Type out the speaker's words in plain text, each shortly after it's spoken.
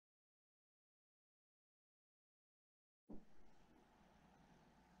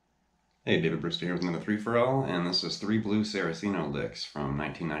Hey, David Brewster here with another 3 for All, and this is three blue Saraceno licks from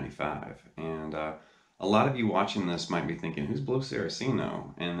 1995. And a lot of you watching this might be thinking, who's Blue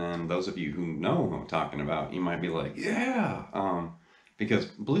Saraceno? And then those of you who know who I'm talking about, you might be like, yeah, because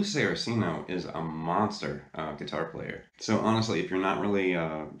Blue Saraceno is a monster guitar player. So honestly, if you're not really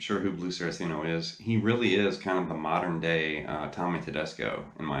sure who Blue Saraceno is, he really is kind of the modern day Tommy Tedesco,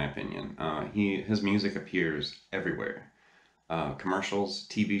 in my opinion. His music appears everywhere, commercials,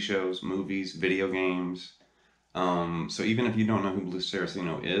 TV shows, movies, video games. So even if you don't know who Blue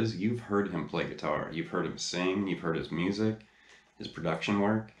Saraceno is, you've heard him play guitar. You've heard him sing. You've heard his music, his production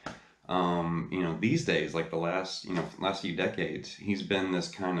work. These days, like the last few decades, he's been this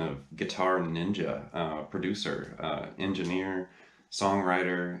kind of guitar ninja, producer, engineer,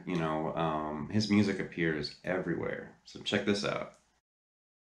 songwriter. His music appears everywhere. So check this out.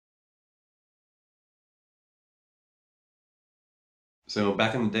 So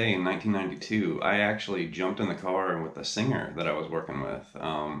back in the day in 1992, I actually jumped in the car with a singer that I was working with,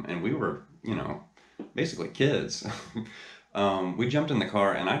 and we were, basically kids. We jumped in the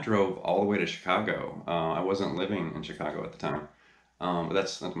car, and I drove all the way to Chicago. I wasn't living in Chicago at the time, but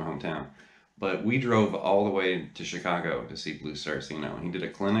that's my hometown. But we drove all the way to Chicago to see Blue Saraceno. He did a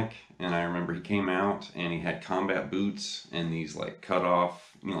clinic, and I remember he came out and he had combat boots and these like cut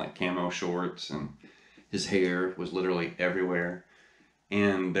off, like camo shorts, and his hair was literally everywhere,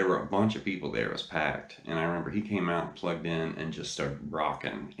 and there were a bunch of people there. It was packed, and I remember he came out, plugged in, and just started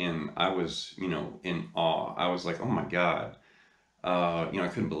rocking, and I was, in awe. I was like, oh my god. I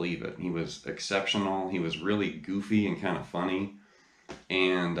couldn't believe it. He was exceptional. He was really goofy and kind of funny,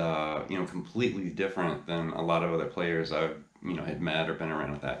 and completely different than a lot of other players I've had met or been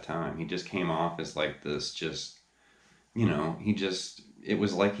around at that time. He just came off as like this, just he just, it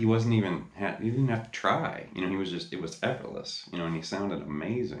was like he wasn't even he didn't have to try. He was just, it was effortless. And he sounded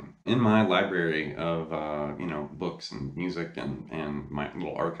amazing. In my library of books and music and my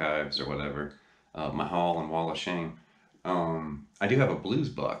little archives or whatever, my hall and wall of shame, I do have a blues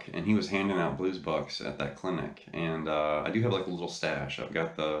book, and he was handing out blues books at that clinic. And I do have like a little stash. I've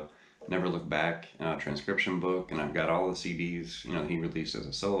got the Never Look Back transcription book, and I've got all the CDs that he released as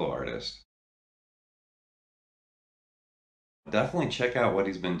a solo artist. Definitely check out what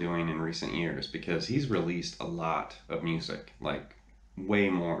he's been doing in recent years, because he's released a lot of music, like way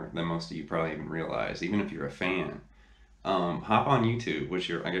more than most of you probably even realize, even if you're a fan. Hop on YouTube, which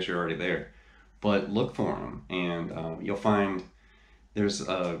I guess you're already there, but look for him, and you'll find there's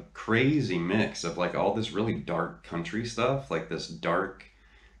a crazy mix of like all this really dark country stuff, like this dark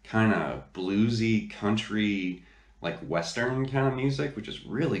kind of bluesy country, like Western kind of music, which is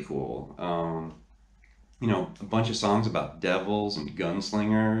really cool. A bunch of songs about devils and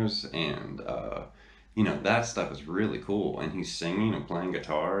gunslingers, and that stuff is really cool. And he's singing and playing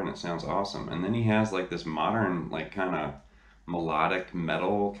guitar, and it sounds awesome. And then he has like this modern, like kind of melodic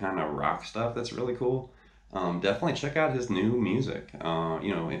metal kind of rock stuff that's really cool. Definitely check out his new music.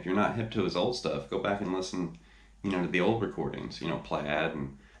 If you're not hip to his old stuff, go back and listen, to the old recordings. Plaid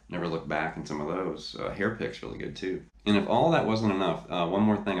and Never Look Back, and some of those. Hair Pick's really good too. And if all that wasn't enough, one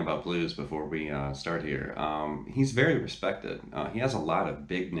more thing about blues before we start here. He's very respected. He has a lot of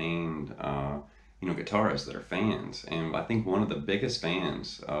big named, guitarists that are fans. And I think one of the biggest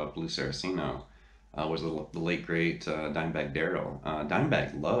fans of Blue Saraceno was the late great Dimebag Darrell.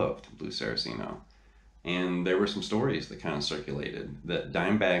 Dimebag loved Blue Saraceno. And there were some stories that kind of circulated that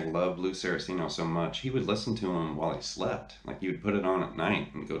Dimebag loved Blue Saraceno so much he would listen to him while he slept. Like he would put it on at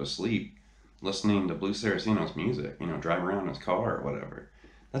night and go to sleep listening to Blue Saraceno's music, drive around in his car or whatever.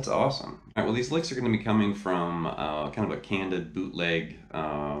 That's awesome. All right, well, these licks are going to be coming from kind of a candid bootleg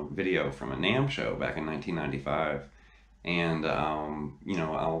video from a NAMM show back in 1995. And,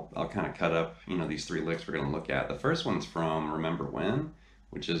 I'll kind of cut up, these three licks we're going to look at. The first one's from Remember When,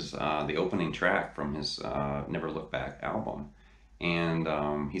 which is the opening track from his Never Look Back album.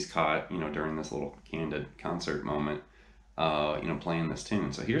 And he's caught, during this little candid concert moment, playing this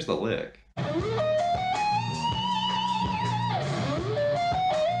tune. So here's the lick.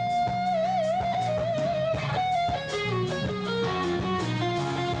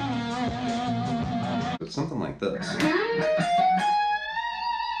 It's something like this.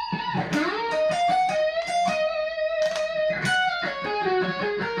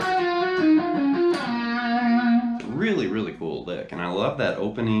 Really, really cool lick, and I love that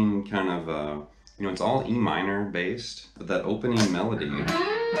opening kind of, it's all E minor based, but that opening melody.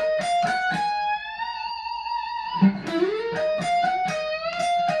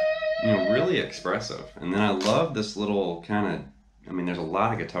 Really expressive. And then I love this little kind of, there's a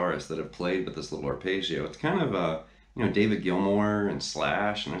lot of guitarists that have played with this little arpeggio. It's kind of David Gilmour and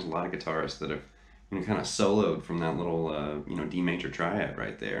Slash, and there's a lot of guitarists that have kind of soloed from that little D major triad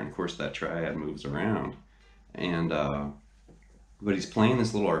right there. And of course that triad moves around, and but he's playing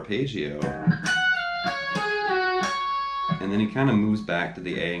this little arpeggio, and then he kind of moves back to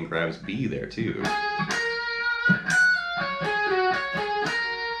the A and grabs B there too.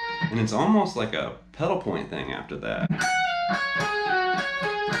 And it's almost like a pedal point thing after that.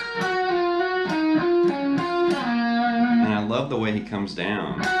 And I love the way he comes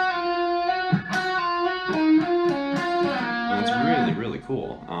down. And it's really, really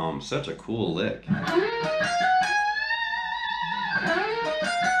cool. Such a cool lick.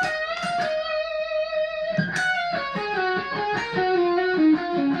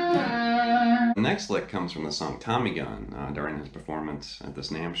 The next lick comes from the song Tommy Gun during his performance at this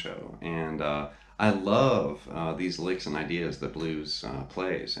NAMM show. And I love these licks and ideas that blues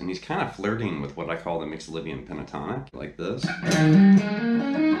plays. And he's kind of flirting with what I call the Nickelodeon pentatonic, like this.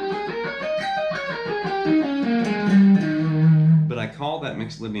 But I call that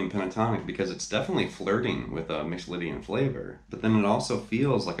Nickelodeon pentatonic because it's definitely flirting with a Nickelodeon flavor. But then it also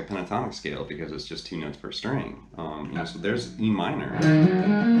feels like a pentatonic scale because it's just 2 notes per string. So there's E minor.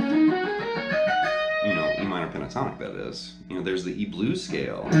 E minor pentatonic, that is. There's the E blues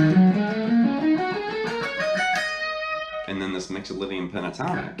scale. And then this Nickelodeon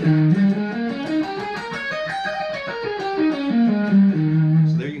pentatonic.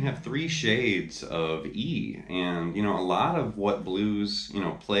 So there you have 3 shades of E, and a lot of what blues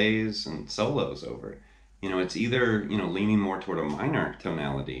plays and solos over, it's either leaning more toward a minor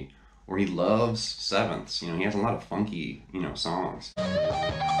tonality, or he loves sevenths. He has a lot of funky songs.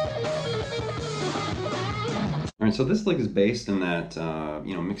 Alright, so this lick is based in that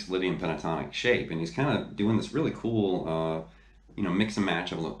Nickelodeon pentatonic shape, and he's kind of doing this really cool mix and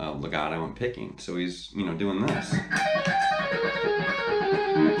match of legato and picking. So he's doing this.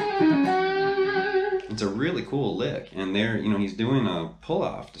 It's a really cool lick, and there he's doing a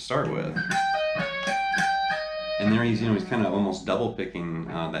pull-off to start with, and there he's he's kind of almost double picking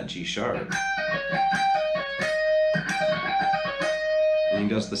that G sharp, and he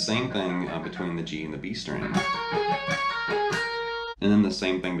does the same thing between the G and the B string, and then the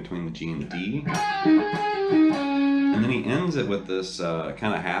same thing between the G and the D, and then he ends it with this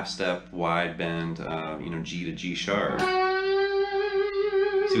kind of half-step wide bend G to G sharp.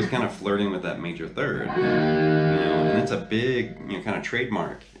 So he's kind of flirting with that major third, and that's a big, kind of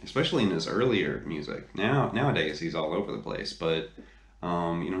trademark, especially in his earlier music. Nowadays he's all over the place, but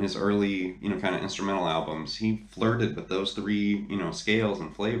his early, kind of instrumental albums, he flirted with those 3, scales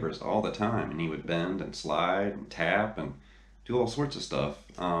and flavors all the time, and he would bend and slide and tap and do all sorts of stuff.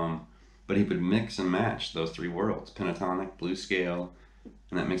 But he would mix and match those 3 worlds: pentatonic, blues scale,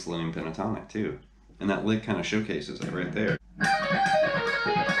 and that Nickelodeon pentatonic too. And that lick kind of showcases it right there.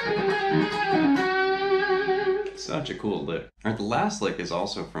 Such a cool lick. Alright, the last lick is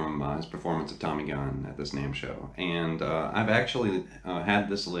also from his performance of Tommy Gun at this NAMM show. And I've actually had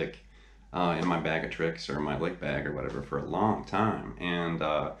this lick in my bag of tricks, or my lick bag or whatever, for a long time. And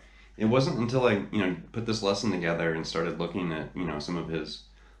it wasn't until I put this lesson together and started looking at some of his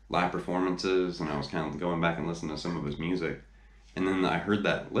live performances, and I was kind of going back and listening to some of his music, and then I heard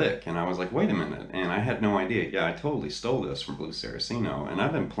that lick and I was like, wait a minute, and I had no idea. Yeah, I totally stole this from Blues Saraceno, and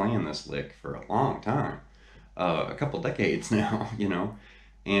I've been playing this lick for a long time, a couple decades now,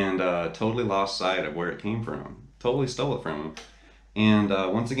 and totally lost sight of where it came from. Totally stole it from him. And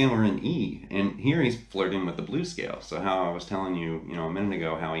once again, we're in E, and here he's flirting with the blues scale. So how I was telling you, a minute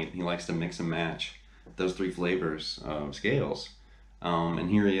ago, how he likes to mix and match those 3 flavors of scales. And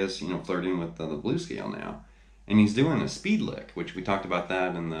here he is, flirting with the blues scale now. And he's doing a speed lick, which we talked about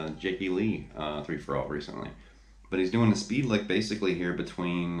that in the J.P. Lee 3 for All recently. But he's doing a speed lick basically here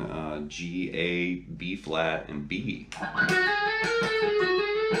between G, A, B flat, and B.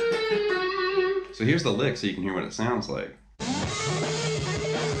 So here's the lick so you can hear what it sounds like.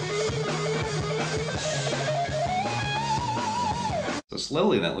 So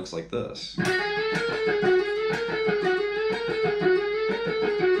slowly that looks like this.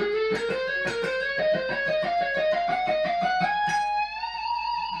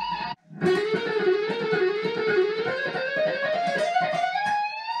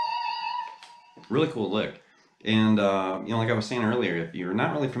 Really cool lick. And like I was saying earlier, if you're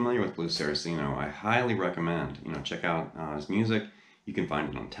not really familiar with Blues Saraceno, I highly recommend check out his music. You can find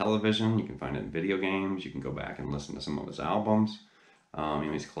it on television, you can find it in video games, you can go back and listen to some of his albums.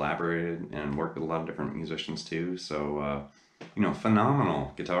 He's collaborated and worked with a lot of different musicians too. So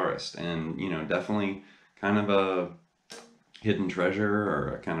phenomenal guitarist, and definitely kind of hidden treasure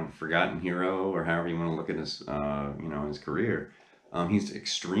or a kind of forgotten hero, or however you want to look at his, his career. He's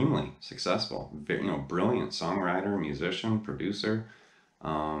extremely successful, very, brilliant songwriter, musician, producer,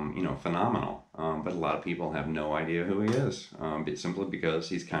 phenomenal. But a lot of people have no idea who he is, simply because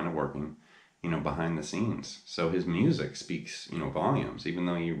he's kind of working, behind the scenes. So his music speaks, volumes, even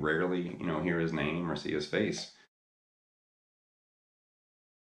though you rarely, hear his name or see his face.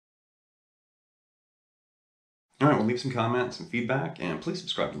 All right, well, leave some comments and feedback, and please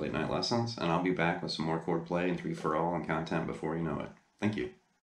subscribe to Late Night Lessons, and I'll be back with some more chord play and three for all and content before you know it. Thank you.